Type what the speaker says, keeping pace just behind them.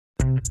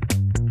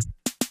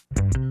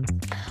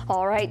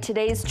All right,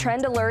 today's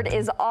trend alert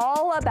is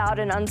all about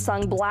an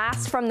unsung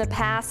blast from the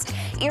past,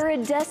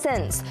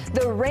 iridescence.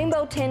 The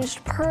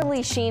rainbow-tinged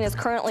pearly sheen is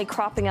currently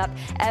cropping up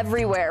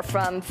everywhere,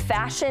 from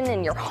fashion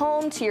in your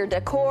home to your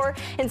decor.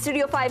 And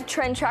Studio 5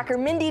 trend tracker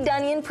Mindy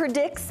Dunyon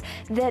predicts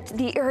that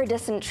the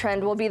iridescent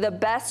trend will be the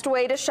best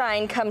way to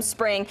shine come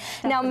spring.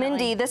 Definitely. Now,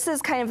 Mindy, this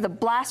is kind of the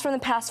blast from the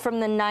past from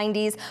the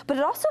 90s, but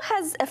it also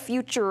has a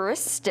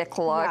futuristic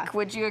look. Yeah.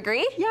 Would you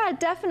agree? Yeah,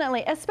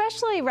 definitely.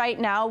 Especially right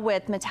now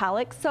with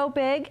metallics so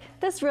big,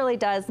 this really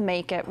does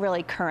make it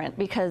really current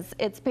because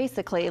it's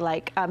basically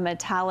like a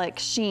metallic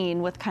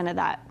sheen with kind of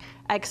that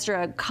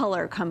extra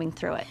color coming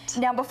through it.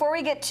 Now, before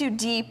we get too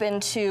deep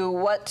into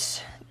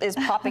what is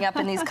popping up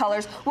in these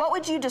colors, what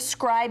would you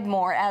describe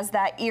more as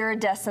that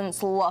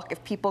iridescence look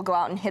if people go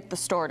out and hit the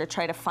store to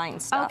try to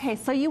find stuff? Okay,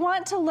 so you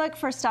want to look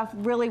for stuff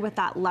really with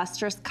that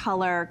lustrous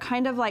color,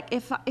 kind of like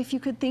if you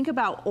could think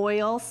about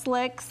oil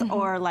slicks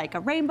or like a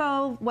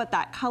rainbow, what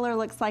that color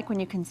looks like when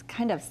you can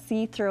kind of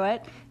see through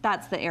it,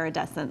 that's the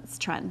iridescence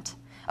trend.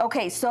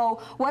 Okay,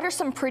 so what are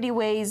some pretty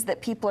ways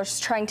that people are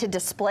trying to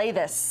display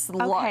this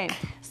look? Okay,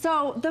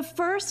 so the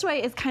first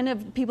way is kind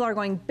of people are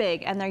going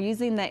big and they're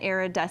using the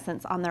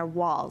iridescence on their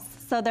walls.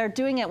 So they're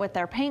doing it with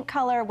their paint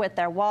color, with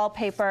their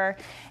wallpaper,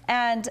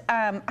 and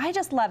I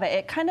just love it.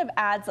 It kind of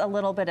adds a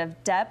little bit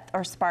of depth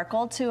or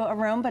sparkle to a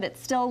room, but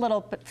it's still a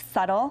little bit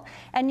subtle.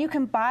 And you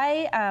can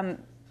buy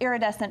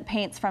iridescent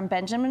paints from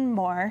Benjamin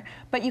Moore,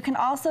 but you can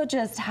also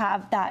just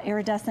have that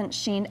iridescent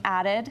sheen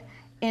added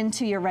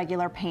into your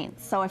regular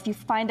paints. So if you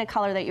find a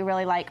color that you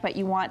really like, but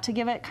you want to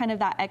give it kind of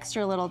that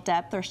extra little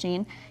depth or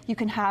sheen, you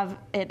can have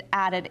it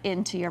added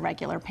into your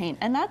regular paint.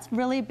 And that's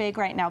really big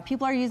right now.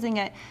 People are using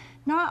it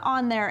not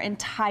on their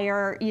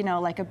entire, you know,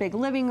 like a big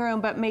living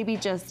room, but maybe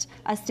just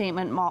a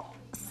statement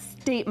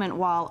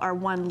wall or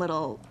one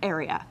little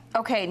area.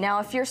 Okay, now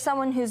if you're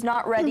someone who's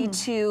not ready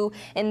to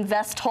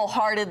invest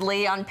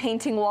whole-heartedly on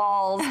painting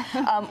walls,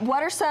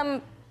 what are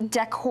some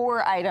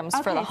decor items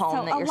for the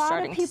home that you're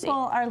starting to see? So a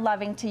lot of people are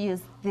loving to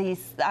use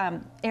these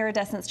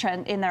iridescence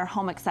trend in their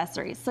home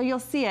accessories. So you'll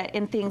see it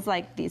in things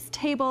like these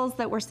tables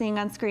that we're seeing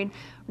on screen,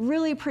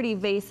 really pretty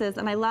vases,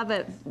 and I love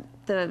it,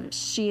 the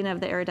sheen of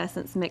the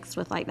iridescence mixed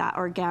with like that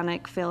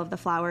organic feel of the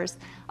flowers.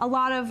 A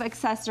lot of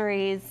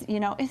accessories, you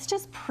know, it's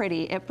just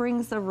pretty. It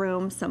brings the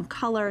room some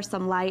color,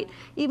 some light.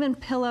 Even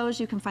pillows,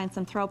 you can find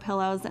some throw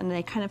pillows and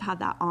they kind of have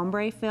that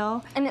ombre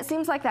feel. And it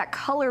seems like that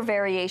color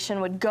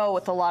variation would go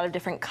with a lot of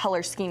different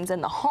color schemes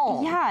in the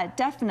home. Yeah,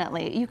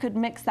 definitely. You could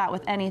mix that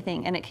with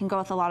anything and it can go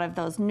with a lot of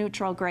those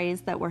neutral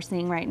grays that we're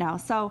seeing right now.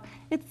 So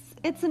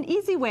it's an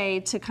easy way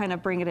to kind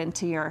of bring it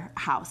into your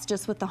house,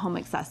 just with the home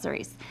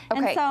accessories. Okay.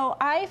 And so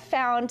I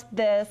found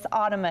this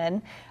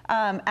ottoman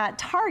at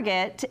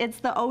Target. It's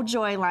the Oh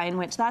Joy line,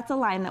 which that's a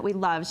line that we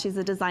love. She's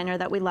a designer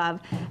that we love.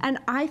 And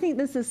I think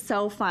this is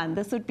so fun.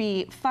 This would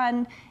be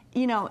fun,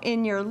 you know,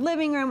 in your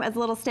living room as a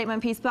little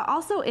statement piece, but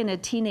also in a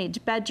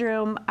teenage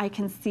bedroom. I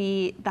can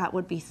see that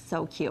would be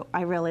so cute.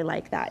 I really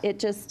like that.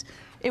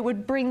 It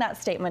would bring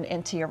that statement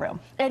into your room.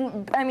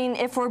 And I mean,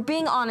 if we're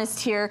being honest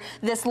here,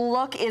 this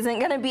look isn't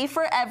gonna be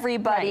for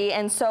everybody. Right.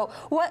 And so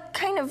what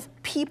kind of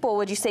people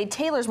would you say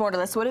tailors more to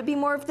this? Would it be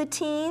more of the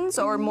teens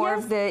or more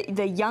of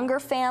the younger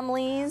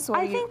families?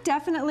 I think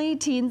definitely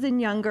teens and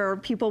younger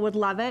people would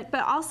love it,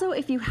 but also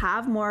if you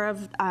have more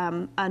of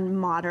a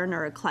modern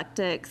or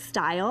eclectic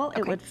style,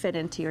 it would fit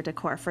into your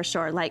decor for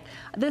sure. Like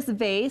this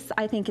vase,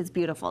 I think is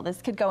beautiful.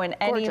 This could go in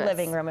any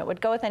living room. It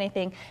would go with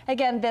anything.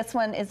 Again, this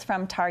one is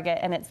from Target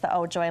and it's the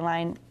Oh Joy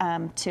line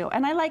too.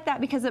 And I like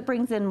that because it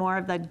brings in more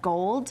of the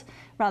gold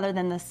rather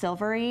than the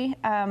silvery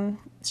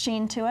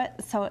sheen to it.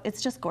 So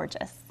it's just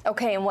gorgeous.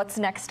 Okay, and what's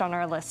next on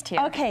our list here?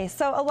 Okay,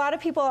 so a lot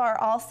of people are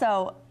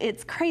also,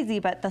 it's crazy,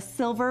 but the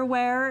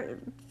silverware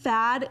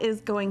fad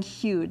is going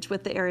huge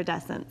with the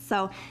iridescence.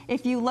 So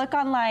if you look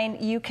online,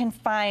 you can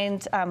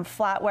find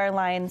flatware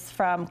lines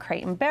from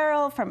Crate &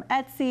 Barrel, from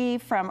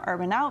Etsy, from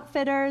Urban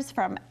Outfitters,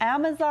 from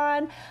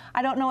Amazon.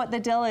 I don't know what the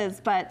deal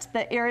is, but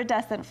the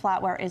iridescent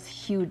flatware is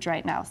huge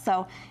right now.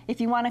 So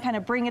if you want to kind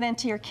of bring it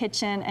into your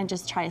kitchen and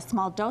just try a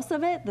small dose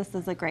of it, this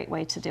is a great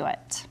way to do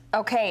it.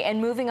 Okay, and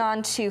moving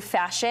on to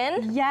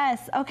fashion.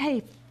 Yes,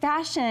 okay,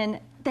 fashion.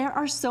 There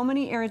are so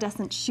many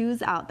iridescent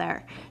shoes out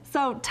there.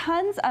 So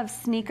tons of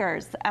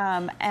sneakers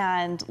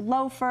and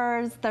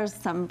loafers. There's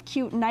some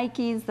cute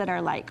Nikes that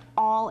are like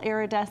all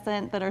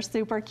iridescent that are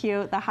super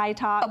cute, the high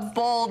tops. A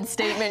bold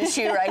statement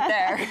shoe right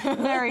there.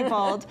 Very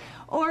bold.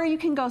 Or you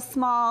can go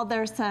small.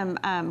 There's some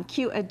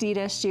cute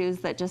Adidas shoes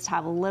that just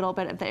have a little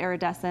bit of the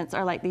iridescence,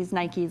 or like these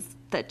Nikes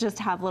that just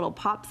have little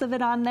pops of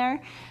it on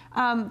there.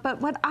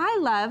 But what I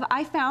love,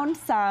 I found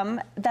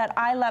some that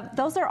I love.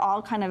 Those are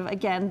all kind of,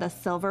 again, the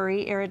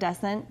silvery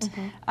iridescent.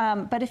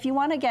 But if you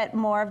want to get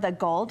more of the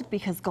gold,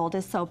 because gold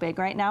is so big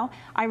right now,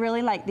 I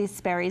really like these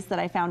Sperry's that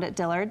I found at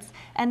Dillard's.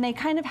 And they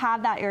kind of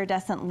have that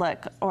iridescent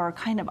look, or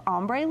kind of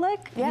ombre look.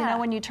 Yeah. You know,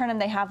 when you turn them,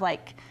 they have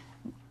like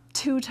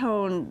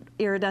two-tone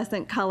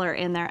iridescent color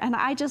in there, and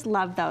I just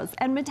love those.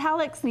 And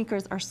metallic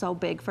sneakers are so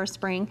big for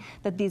spring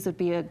that these would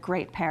be a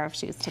great pair of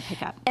shoes to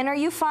pick up. And are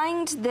you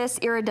find this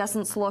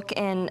iridescence look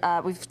in,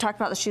 we've talked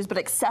about the shoes, but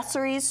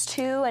accessories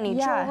too? Any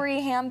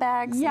jewelry,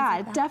 handbags?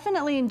 Yeah,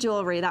 definitely in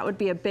jewelry. That would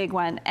be a big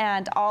one.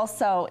 And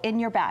also in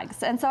your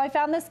bags. And so I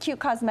found this cute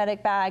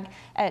cosmetic bag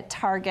at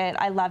Target.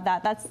 I love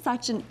that. That's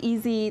such an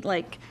easy,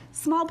 like,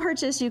 small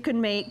purchase you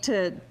can make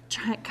to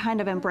kind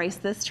of embrace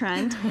this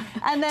trend.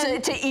 And then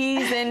to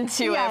ease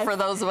into it for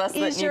those of us that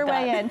need ease your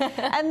way in.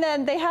 And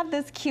then they have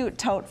this cute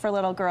tote for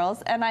little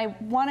girls, and I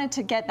wanted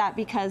to get that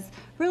because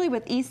really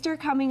with Easter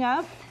coming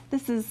up,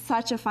 this is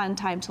such a fun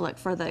time to look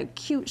for the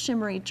cute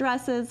shimmery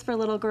dresses for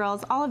little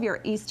girls. All of your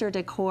Easter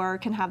decor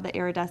can have the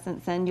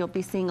iridescence, and you'll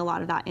be seeing a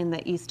lot of that in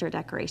the Easter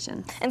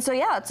decorations. And so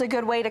yeah, it's a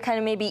good way to kind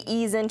of maybe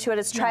ease into it,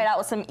 is try it out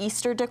with some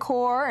Easter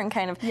decor and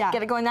kind of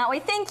get it going that way.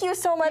 Thank you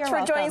so much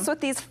for joining us with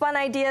these fun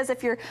ideas.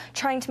 If you're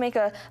trying to make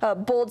a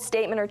bold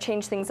statement or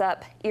change things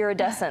up,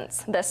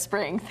 iridescence this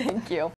spring. Thank you.